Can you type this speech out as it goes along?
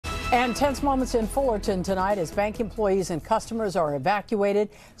And tense moments in Fullerton tonight as bank employees and customers are evacuated,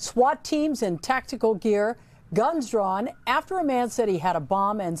 SWAT teams in tactical gear, guns drawn after a man said he had a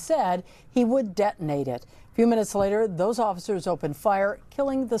bomb and said he would detonate it. A few minutes later, those officers opened fire,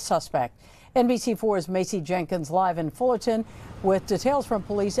 killing the suspect. NBC4's Macy Jenkins live in Fullerton with details from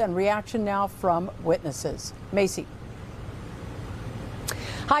police and reaction now from witnesses. Macy.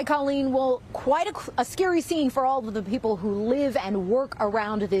 Hi, Colleen. Well, quite a scary scene for all of the people who live and work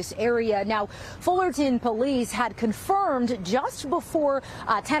around this area. Now, Fullerton police had confirmed just before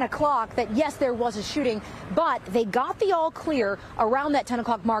 10 o'clock that, yes, there was a shooting, but they got the all clear around that 10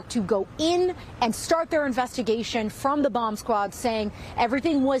 o'clock mark to go in and start their investigation from the bomb squad, saying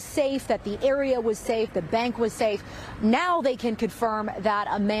everything was safe, that the area was safe, the bank was safe. Now they can confirm that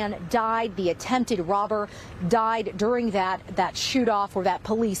a man died, the attempted robber died during that shoot-off or that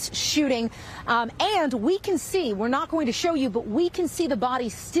police shooting. And we can see, we're not going to show you, but we can see the body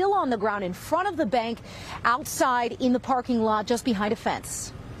still on the ground in front of the bank, outside in the parking lot just behind a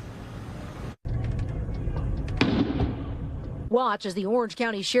fence. Watch as the Orange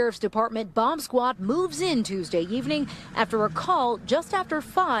County Sheriff's Department bomb squad moves in Tuesday evening after a call just after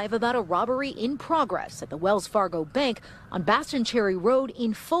 5 about a robbery in progress at the Wells Fargo Bank on Baston Cherry Road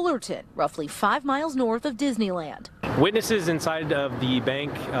in Fullerton, roughly 5 miles north of Disneyland. Witnesses inside of the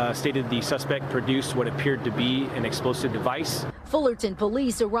bank stated the suspect produced what appeared to be an explosive device. Fullerton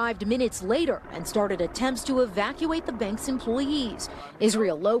police arrived minutes later and started attempts to evacuate the bank's employees.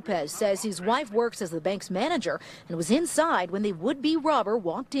 Israel Lopez says his wife works as the bank's manager and was inside when the would-be robber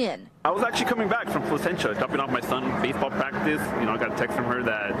walked in. I was actually coming back from Placentia, dropping off my son baseball practice. I got a text from her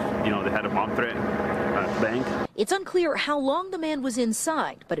that, they had a bomb threat at the bank. It's unclear how long the man was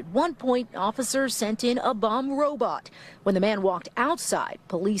inside, but at one point, officers sent in a bomb robot. When the man walked outside,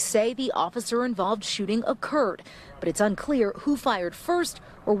 police say the officer-involved shooting occurred, but it's unclear who fired first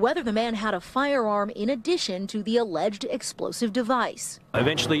or whether the man had a firearm in addition to the alleged explosive device.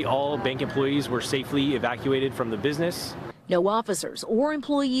 Eventually, all bank employees were safely evacuated from the business. No officers or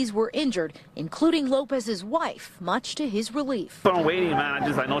employees were injured, including Lopez's wife, much to his relief. So I'm waiting, man.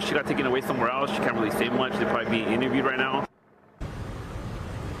 I know she got taken away somewhere else. She can't really say much. They're probably being interviewed right now.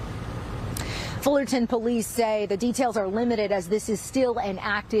 Fullerton police say the details are limited as this is still an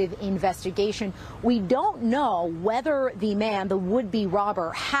active investigation. We don't know whether the man, the would-be robber,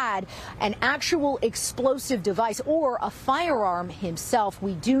 had an actual explosive device or a firearm himself.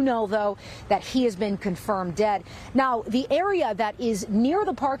 We do know, though, that he has been confirmed dead. Now, the area that is near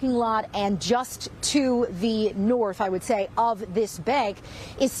the parking lot and just to the north, I would say, of this bank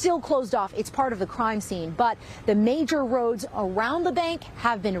is still closed off. It's part of the crime scene, but the major roads around the bank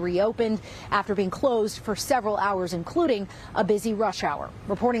have been reopened after being closed for several hours, including a busy rush hour.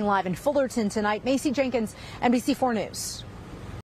 Reporting live in Fullerton tonight, Macy Jenkins, NBC4 News.